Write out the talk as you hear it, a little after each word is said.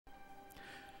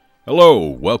Hello,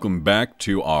 welcome back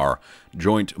to our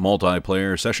joint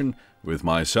multiplayer session with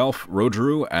myself,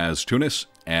 Rogeru, as Tunis,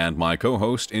 and my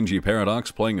co-host,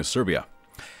 NGParadox, playing as Serbia.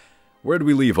 Where did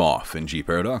we leave off,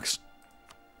 NGParadox?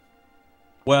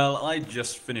 Well, I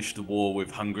just finished the war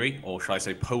with Hungary, or should I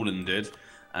say Poland did,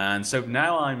 and so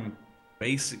now I'm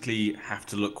basically have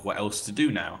to look what else to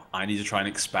do now. I need to try and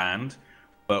expand,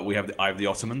 but I have the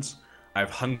Ottomans. I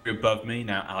have Hungary above me,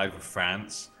 now allied with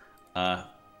France.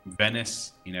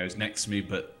 Venice, is next to me,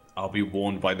 but I'll be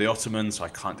warned by the Ottomans, so I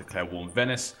can't declare war on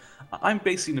Venice. I'm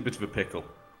basically in a bit of a pickle.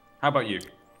 How about you?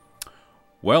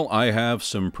 Well, I have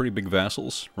some pretty big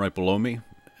vassals right below me.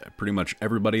 Pretty much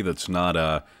everybody that's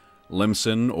not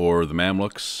Limson or the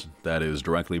Mamluks that is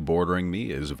directly bordering me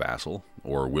is a vassal,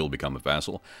 or will become a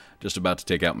vassal. Just about to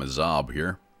take out Mazab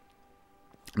here.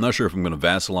 I'm not sure if I'm going to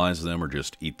vassalize them or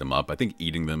just eat them up. I think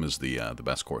eating them is the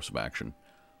best course of action.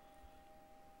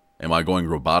 Am I going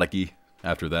robotic-y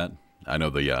after that? I know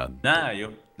the...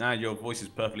 your voice is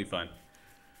perfectly fine.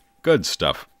 Good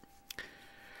stuff.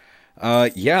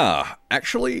 Yeah,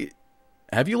 actually,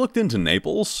 have you looked into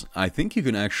Naples? I think you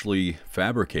can actually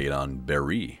fabricate on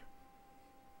Berry.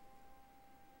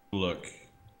 Look.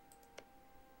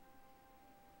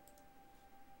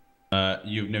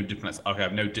 You have no diplomats. Okay, I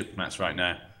have no diplomats right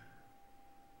now.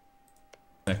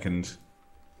 Second.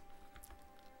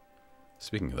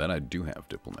 Speaking of that, I do have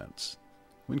diplomats.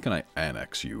 When can I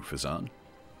annex you, Fizan?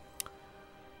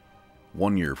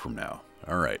 1 year from now.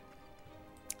 Alright.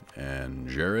 And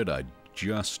Jared, I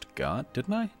just got,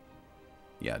 didn't I?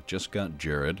 Yeah, just got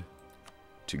Jared.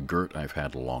 To Gert, I've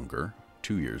had longer.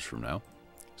 2 years from now.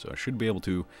 So I should be able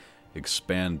to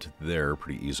expand there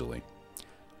pretty easily.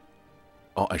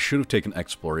 Oh, I should have taken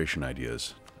exploration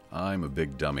ideas. I'm a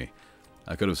big dummy.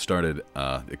 I could have started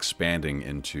expanding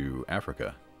into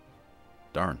Africa.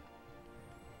 Darn.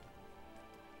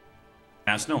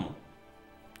 That's normal.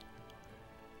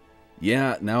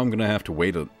 Yeah, now I'm going to have to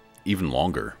wait even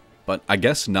longer. But I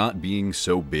guess not being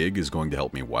so big is going to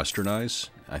help me westernize.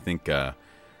 I think the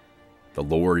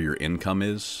lower your income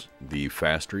is, the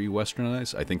faster you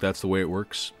westernize. I think that's the way it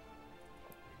works.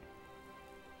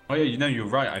 Oh yeah, you're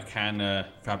right. I can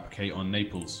fabricate on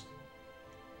Naples.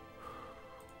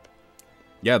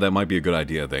 Yeah, that might be a good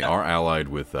idea. They are allied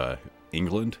with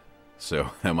England.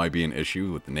 So that might be an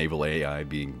issue with the naval AI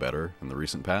being better in the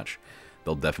recent patch.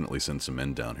 They'll definitely send some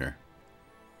men down here.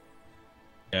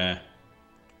 Yeah.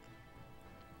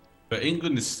 But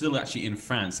England is still actually in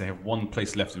France. They have one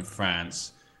place left in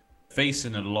France.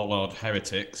 Facing a lot of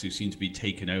heretics who seem to be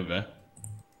taken over.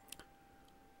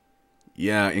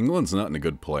 Yeah, England's not in a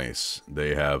good place.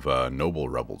 They have noble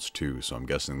rebels too, so I'm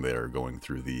guessing they're going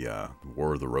through the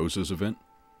War of the Roses event.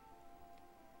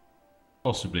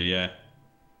 Possibly, yeah.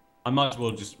 I might as well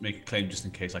just make a claim just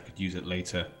in case I could use it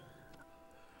later.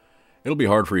 It'll be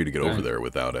hard for you to get over there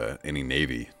without any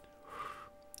navy.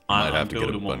 I'm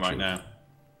building one right now.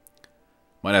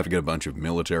 Might have to get a bunch of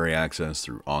military access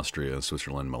through Austria,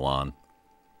 Switzerland, Milan.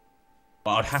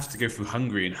 But I'd have to go through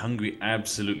Hungary, and Hungary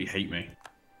absolutely hate me.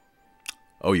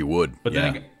 Oh, you would? But yeah. then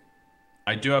again,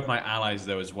 I do have my allies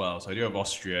though as well, so I do have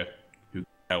Austria who can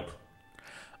help.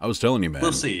 I was telling you, man.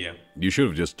 We'll see, yeah. You should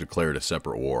have just declared a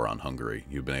separate war on Hungary.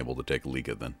 You've been able to take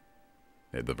Liga then,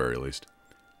 at the very least.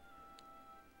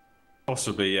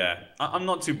 Possibly, yeah. I'm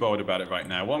not too bothered about it right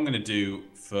now. What I'm going to do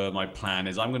for my plan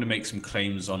is I'm going to make some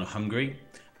claims on Hungary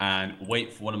and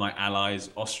wait for one of my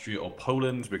allies, Austria or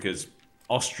Poland, because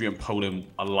Austria and Poland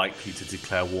are likely to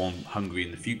declare war on Hungary in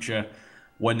the future.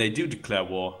 When they do declare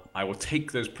war, I will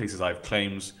take those places I have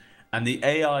claims. And the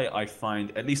AI, I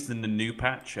find, at least in the new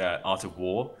patch, Art of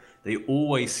War, they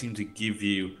always seem to give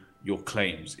you your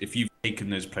claims. If you've taken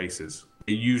those places,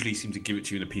 they usually seem to give it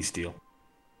to you in a peace deal.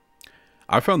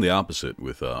 I found the opposite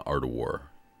with Art of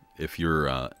War. If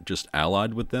you're just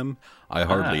allied with them, I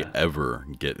hardly ever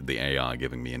get the AI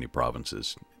giving me any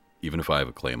provinces, even if I have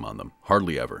a claim on them.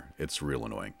 Hardly ever. It's real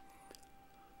annoying.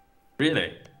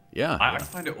 Really? Yeah. I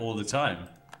find it all the time.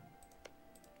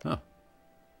 Huh.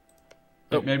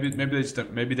 Maybe they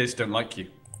just don't like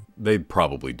you. They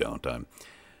probably don't.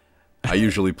 I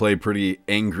usually play pretty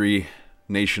angry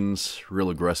nations, real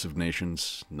aggressive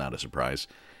nations. Not a surprise.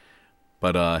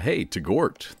 But hey,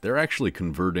 Tagort, they're actually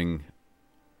converting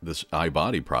this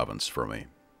iBody province for me.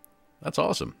 That's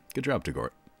awesome. Good job, Tagort.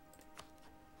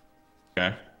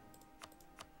 Okay.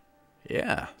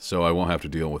 Yeah, so I won't have to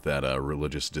deal with that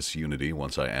religious disunity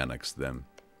once I annex them.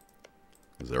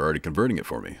 Because they're already converting it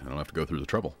for me. I don't have to go through the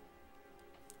trouble.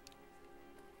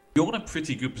 You're in a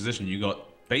pretty good position. You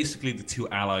got basically the two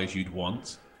allies you'd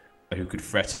want, who could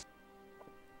threaten.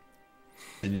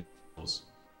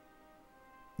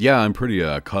 Yeah, I'm pretty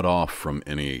cut off from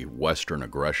any Western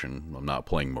aggression. I'm not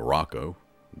playing Morocco.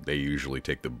 They usually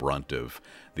take the brunt of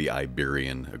the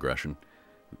Iberian aggression.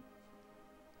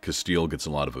 Castile gets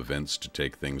a lot of events to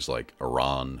take things like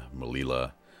Iran,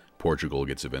 Melilla. Portugal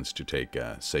gets events to take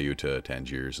Ceuta,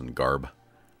 Tangiers, and Garb.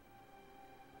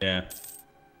 Yeah.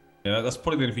 Yeah, that's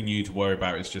probably the only thing you need to worry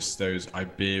about is just those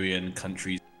Iberian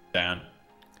countries down.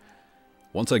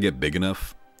 Once I get big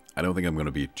enough, I don't think I'm going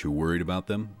to be too worried about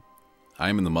them.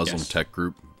 I'm in the Muslim tech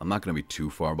group. I'm not going to be too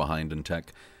far behind in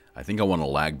tech. I think I want to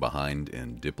lag behind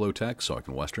in Diplotech so I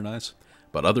can westernize.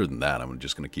 But other than that, I'm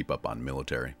just going to keep up on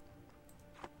military.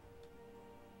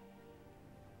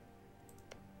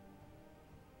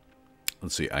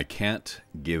 Let's see, I can't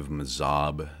give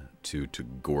Mazab to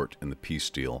Gort in the peace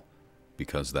deal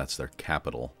because that's their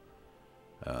capital.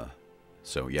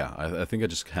 So yeah, I think I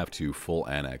just have to full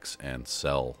annex and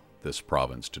sell this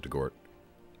province to Gort.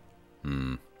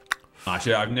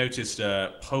 Actually, I've noticed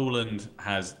Poland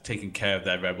has taken care of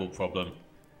their rebel problem.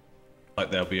 Like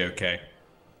they'll be okay.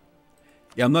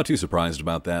 Yeah, I'm not too surprised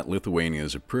about that. Lithuania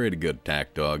is a pretty good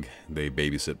attack dog. They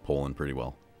babysit Poland pretty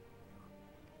well.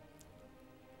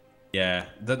 Yeah,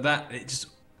 the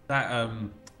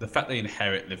fact they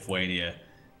inherit Lithuania,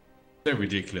 so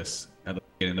ridiculous at the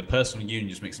beginning. The personal union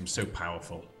just makes them so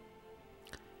powerful.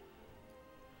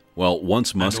 Well,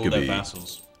 once And all their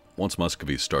vassals. Once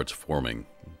Muscovy starts forming,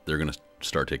 they're going to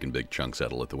start taking big chunks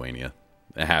out of Lithuania.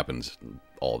 It happens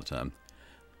all the time.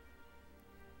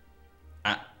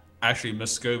 Actually,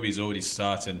 Muscovy's already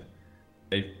starting.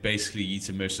 They've basically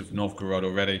eaten most of Novgorod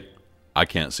already. I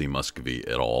can't see Muscovy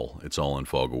at all. It's all in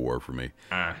fog of war for me.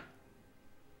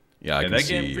 Yeah, I can they're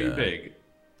see, getting pretty big.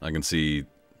 I can see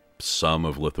some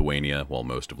of Lithuania, well,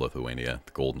 most of Lithuania,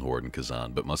 the Golden Horde and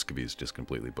Kazan, but Muscovy is just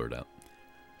completely blurred out.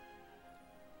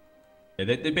 Yeah,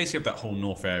 they basically have that whole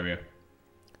north area.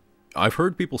 I've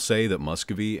heard people say that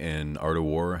Muscovy in Art of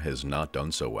War has not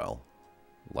done so well.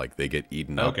 Like, they get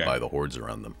eaten up by the hordes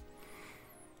around them.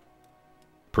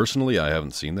 Personally, I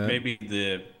haven't seen that. Maybe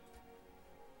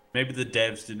the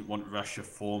devs didn't want Russia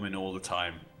forming all the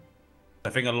time. I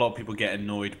think a lot of people get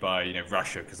annoyed by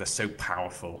Russia because they're so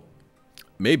powerful.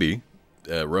 Maybe.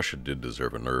 Russia did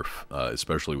deserve a nerf,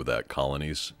 especially with that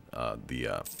colonies.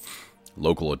 The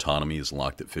local autonomy is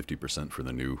locked at 50% for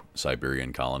the new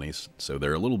Siberian colonies, so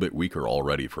they're a little bit weaker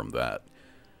already from that.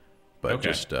 But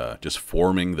just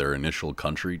forming their initial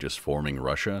country, just forming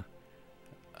Russia,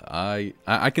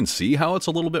 I can see how it's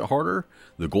a little bit harder.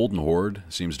 The Golden Horde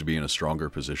seems to be in a stronger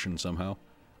position somehow.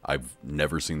 I've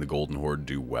never seen the Golden Horde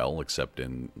do well except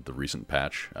in the recent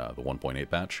patch, the 1.8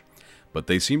 patch. But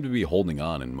they seem to be holding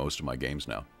on in most of my games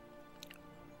now.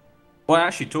 Well,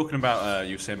 actually, talking about,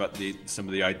 you were saying about some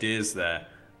of the ideas there.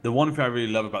 The one thing I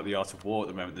really love about the Art of War at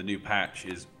the moment, the new patch,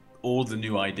 is all the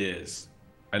new ideas.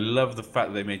 I love the fact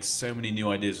that they made so many new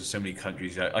ideas for so many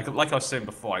countries. Like I was saying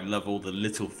before, I love all the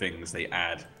little things they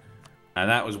add. And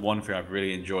that was one thing I've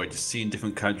really enjoyed, just seeing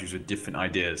different countries with different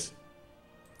ideas.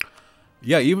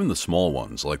 Yeah, even the small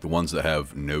ones, like the ones that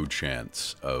have no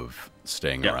chance of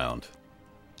staying around.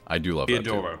 I do love that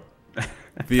too.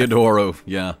 Theodoro,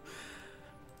 yeah.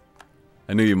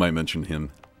 I knew you might mention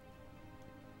him.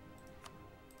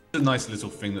 It's a nice little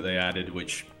thing that they added,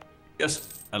 which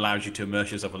just allows you to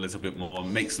immerse yourself a little bit more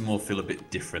and makes them all feel a bit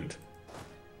different.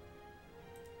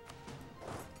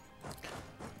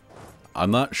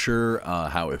 I'm not sure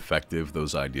how effective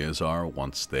those ideas are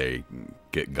once they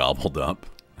get gobbled up.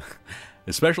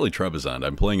 Especially Trebizond.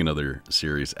 I'm playing another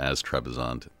series as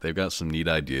Trebizond. They've got some neat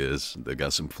ideas. They've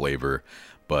got some flavor.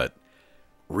 But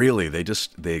really, they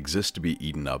exist to be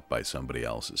eaten up by somebody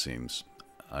else, it seems.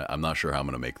 I'm not sure how I'm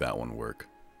going to make that one work.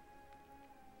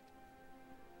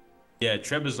 Yeah,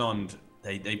 Trebizond,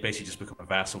 they basically just become a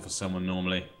vassal for someone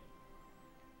normally.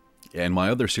 In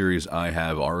my other series, I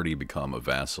have already become a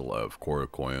vassal of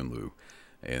Korokoyunlu.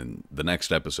 In the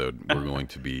next episode, we're going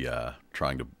to be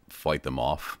trying to fight them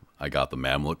off. I got the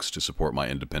Mamluks to support my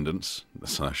independence,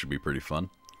 so that should be pretty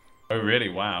fun. Oh, really?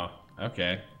 Wow.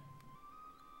 Okay.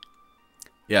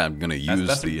 Yeah, I'm going to use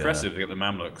that's impressive to get the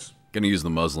Mamluks. Going to use the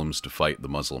Muslims to fight the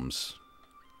Muslims.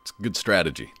 It's a good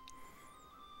strategy.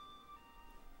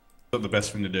 Not the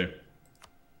best thing to do.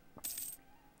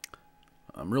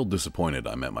 I'm real disappointed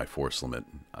I'm at my force limit.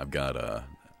 I've got a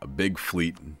big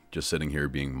fleet just sitting here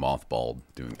being mothballed,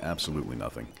 doing absolutely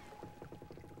nothing.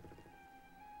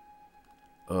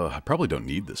 I probably don't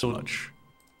need this much.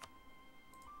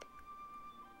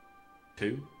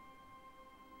 2?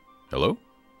 Hello?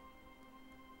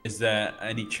 Is there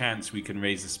any chance we can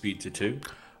raise the speed to 2?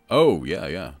 Oh,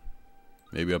 yeah.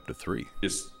 Maybe up to 3.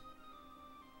 Just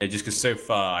because so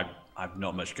far I've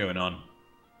not much going on.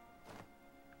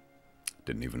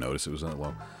 Didn't even notice it was that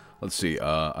low. Let's see.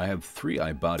 I have 3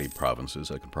 Ibadi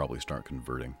provinces. I could probably start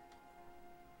converting.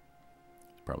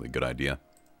 Probably a good idea.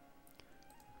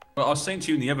 Well, I was saying to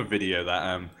you in the other video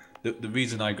that the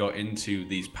reason I got into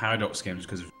these Paradox games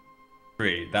because of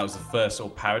 3. That was the first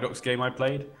sort of Paradox game I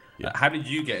played. Yeah. How did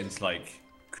you get into like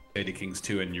Crusader Kings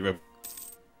 2 and Europa?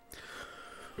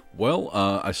 Well,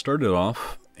 I started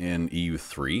off in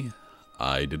EU3.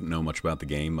 I didn't know much about the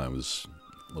game. I was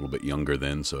a little bit younger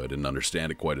then, so I didn't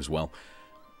understand it quite as well.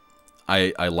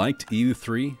 I liked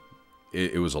EU3.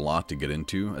 It was a lot to get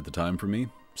into at the time for me,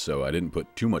 so I didn't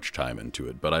put too much time into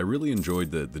it. But I really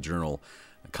enjoyed the general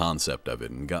concept of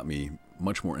it and got me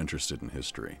much more interested in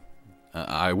history.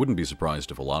 I wouldn't be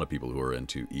surprised if a lot of people who are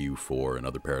into EU4 and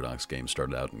other Paradox games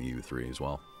started out in EU3 as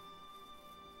well.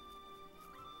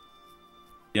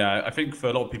 Yeah, I think for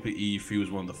a lot of people, EU3 was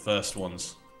one of the first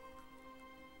ones.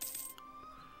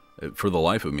 For the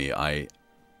life of me,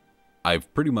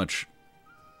 I've pretty much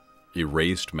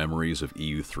erased memories of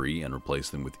EU3 and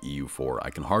replaced them with EU4. I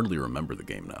can hardly remember the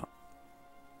game now.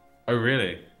 Oh,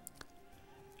 really?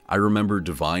 I remember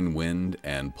Divine Wind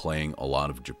and playing a lot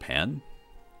of Japan,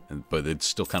 but it's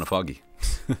still kind of foggy.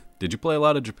 Did you play a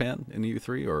lot of Japan in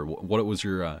EU3, or what was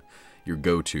your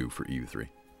go-to for EU3?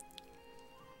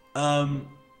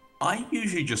 I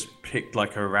usually just picked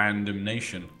like a random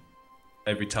nation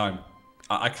every time.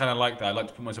 I kind of like that. I like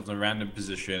to put myself in a random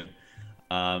position.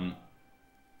 Oh,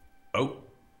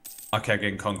 okay,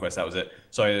 again, Conquest, that was it.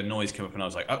 Sorry, the noise came up and I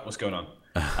was like, oh, what's going on?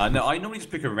 No, I normally just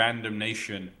pick a random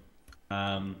nation.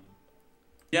 Yeah,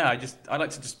 I like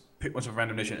to just pick myself a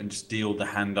random nation and just deal the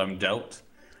hand I'm dealt.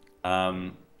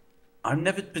 I'm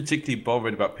never particularly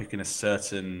bothered about picking a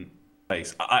certain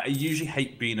place. I usually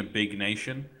hate being a big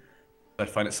nation. I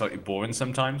find it slightly boring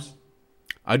sometimes.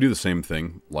 I do the same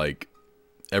thing. Like,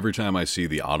 every time I see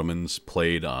the Ottomans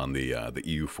played on the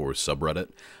EU4 subreddit,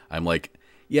 I'm like,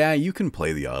 yeah, you can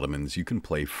play the Ottomans, you can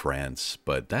play France,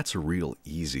 but that's a real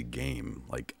easy game.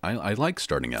 Like, I like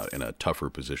starting out in a tougher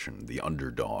position, the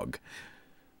underdog,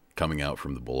 coming out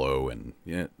from the below and,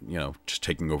 you know, just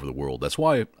taking over the world. That's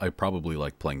why I probably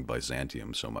like playing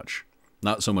Byzantium so much.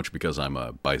 Not so much because I'm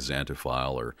a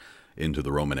Byzantophile or into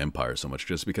the Roman Empire so much,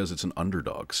 just because it's an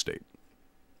underdog state.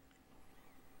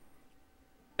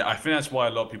 I think that's why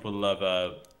a lot of people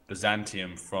love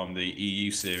Byzantium from the EU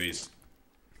series.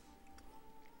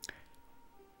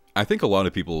 I think a lot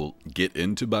of people get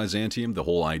into Byzantium, the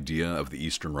whole idea of the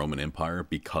Eastern Roman Empire,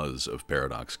 because of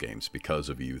Paradox games, because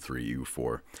of EU3,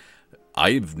 EU4.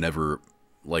 I've never,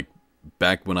 like,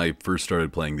 back when I first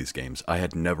started playing these games, I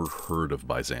had never heard of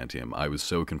Byzantium. I was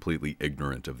so completely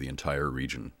ignorant of the entire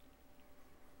region.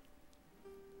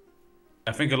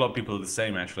 I think a lot of people are the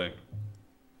same, actually.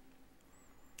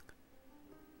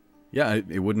 Yeah,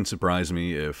 it wouldn't surprise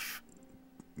me if,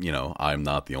 you know, I'm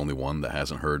not the only one that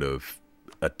hasn't heard of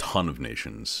a ton of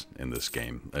nations in this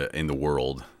game, in the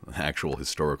world, actual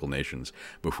historical nations,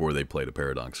 before they played a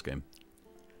Paradox game.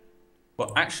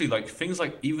 Well, actually, like, things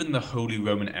like even the Holy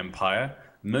Roman Empire,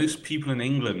 most people in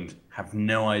England have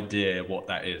no idea what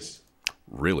that is.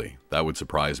 Really? That would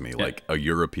surprise me. Yeah. Like, a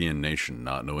European nation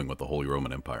not knowing what the Holy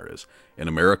Roman Empire is. In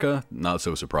America, not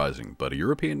so surprising, but a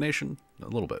European nation, a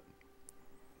little bit.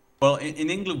 Well, in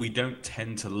England, we don't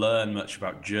tend to learn much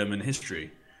about German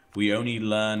history. We only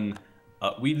learn,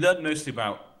 we learn mostly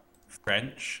about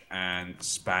French and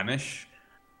Spanish,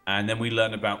 and then we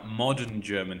learn about modern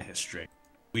German history.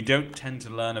 We don't tend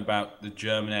to learn about the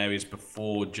German areas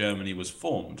before Germany was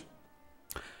formed.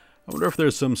 I wonder if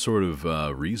there's some sort of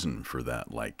reason for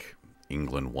that, like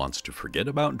England wants to forget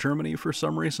about Germany for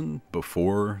some reason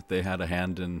before they had a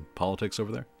hand in politics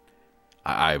over there?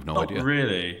 I have no idea. Not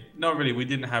really. Not really. We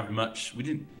didn't have much. We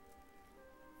didn't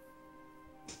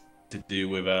to do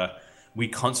with. We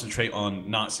concentrate on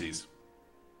Nazis.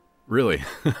 Really?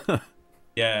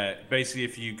 Yeah. Basically,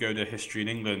 if you go to history in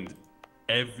England,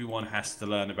 everyone has to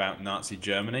learn about Nazi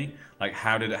Germany. Like,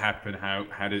 how did it happen?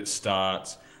 How did it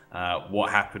start? What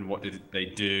happened? What did they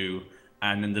do?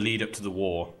 And then the lead up to the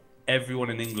war. Everyone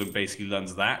in England basically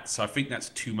learns that. So I think that's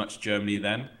too much Germany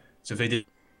then. So if they did.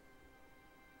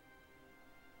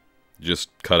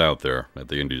 Just cut out there at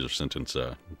the end of your sentence.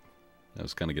 I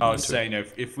was kind of getting I was into saying,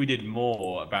 if we did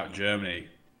more about Germany,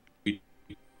 we'd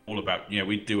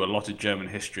we'd do a lot of German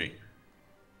history.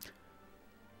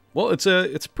 Well, it's a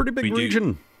pretty big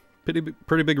region.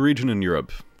 Pretty big region in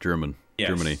Europe. Germany.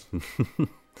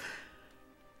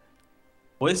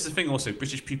 Well, this is the thing also.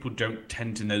 British people don't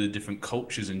tend to know the different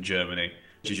cultures in Germany.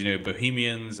 Which is,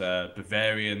 Bohemians,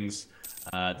 Bavarians,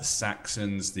 the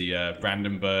Saxons, the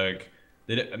Brandenburg,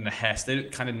 and the Hesse. They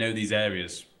don't kind of know these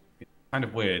areas. It's kind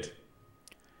of weird.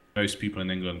 Most people in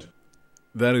England.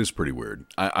 That is pretty weird.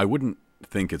 I wouldn't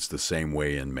think it's the same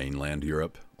way in mainland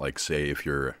Europe. Like, say, if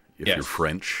you're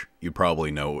French, you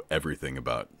probably know everything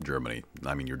about Germany.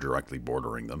 I mean, you're directly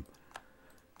bordering them.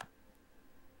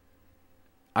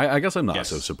 I guess I'm not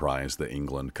so surprised that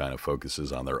England kind of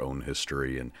focuses on their own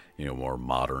history and, you know, more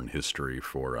modern history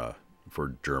for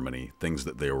Germany, things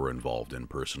that they were involved in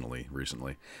personally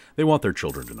recently. They want their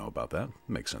children to know about that.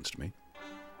 Makes sense to me.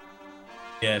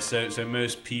 Yeah, so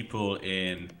most people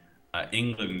in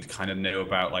England kind of know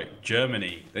about like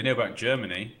Germany. They know about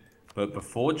Germany, but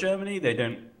before Germany, they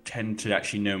don't tend to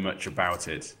actually know much about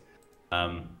it.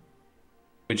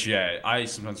 Which, yeah, I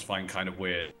sometimes find kind of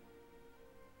weird.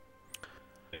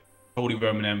 Holy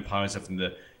Roman Empire and stuff in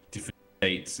the different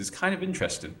states is kind of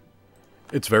interesting.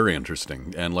 It's very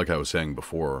interesting, and like I was saying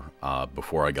before,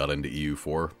 before I got into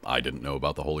EU4, I didn't know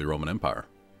about the Holy Roman Empire.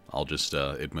 I'll just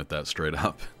admit that straight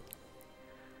up.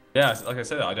 Yeah, like I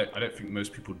said, I don't think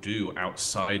most people do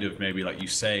outside of maybe, like you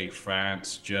say,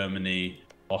 France, Germany,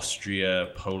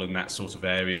 Austria, Poland, that sort of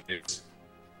area.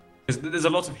 There's a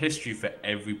lot of history for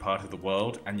every part of the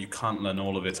world, and you can't learn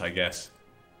all of it, I guess.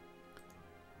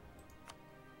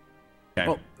 Okay.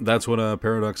 Well, that's what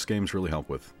Paradox games really help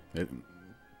with.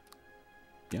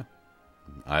 Yeah,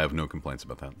 I have no complaints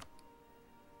about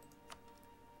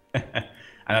that.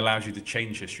 And allows you to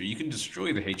change history. You can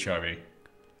destroy the HRE.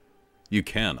 You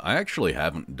can. I actually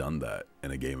haven't done that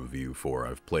in a game of EU4.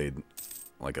 I've played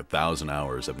like 1,000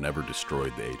 hours. I've never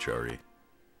destroyed the HRE.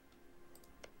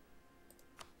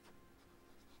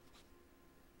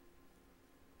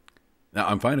 Now,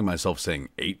 I'm finding myself saying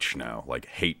H now, like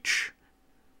H.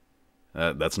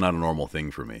 That's not a normal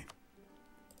thing for me.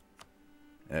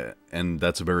 And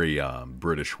that's a very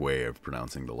British way of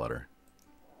pronouncing the letter.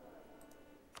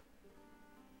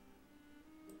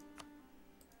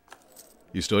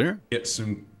 You still here? Get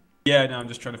some... Yeah, no, I'm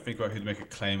just trying to figure out who to make a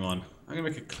claim on. I'm going to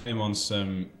make a claim on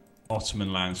some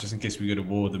Ottoman lands, just in case we go to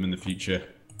war with them in the future.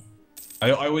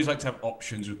 I always like to have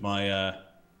options with my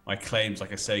my claims,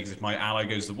 like I say, because if my ally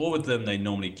goes to war with them, they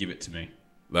normally give it to me.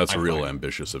 That's real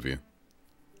ambitious of you.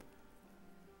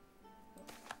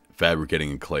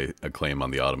 Fabricating a claim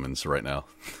on the Ottomans right now.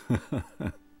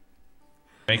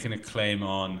 Making a claim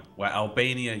on where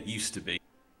Albania used to be.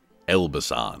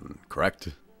 Elbasan, correct?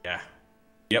 Yeah.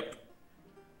 Yep.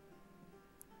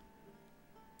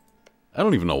 I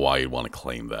don't even know why you'd want to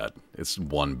claim that. It's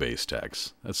one base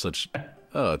tax. That's such...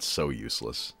 Oh, it's so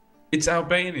useless. It's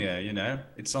Albania, you know?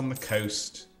 It's on the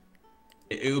coast.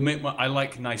 It will make my... I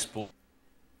like nice borders.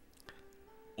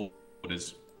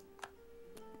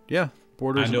 Yeah,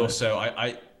 borders. And also,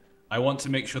 I want to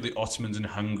make sure the Ottomans and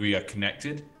Hungary are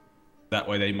connected. That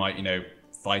way they might, you know,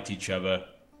 fight each other.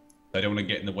 I don't want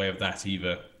to get in the way of that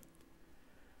either.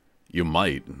 You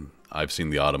might. I've seen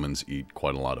the Ottomans eat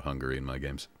quite a lot of Hungary in my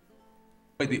games.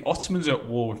 Wait, the Ottomans are at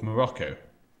war with Morocco?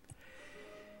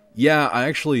 Yeah, I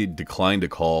actually declined a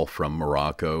call from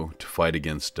Morocco to fight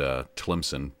against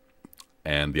Tlemcen,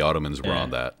 and the Ottomans were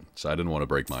on that, so I didn't want to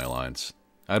break my alliance.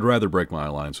 I'd rather break my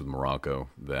alliance with Morocco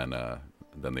than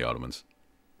the Ottomans.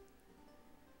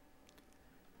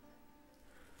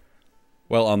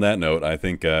 Well, on that note, I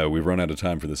think we've run out of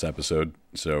time for this episode,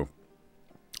 so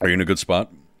are you in a good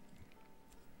spot?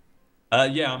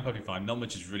 Yeah, I'm perfectly fine. Not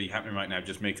much is really happening right now,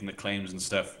 just making the claims and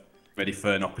stuff, ready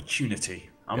for an opportunity.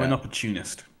 I'm an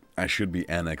opportunist. I should be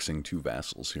annexing 2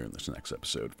 vassals here in this next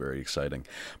episode. Very exciting.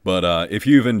 But if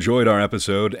you've enjoyed our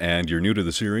episode and you're new to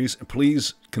the series,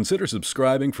 please consider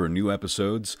subscribing for new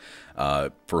episodes.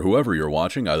 For whoever you're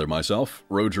watching, either myself,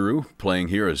 Rogeru, playing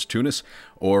here as Tunis,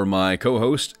 or my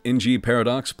co-host,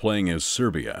 NGParadox, playing as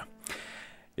Serbia.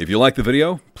 If you like the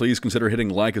video, please consider hitting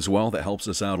like as well. That helps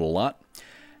us out a lot.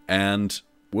 And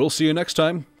we'll see you next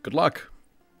time. Good luck.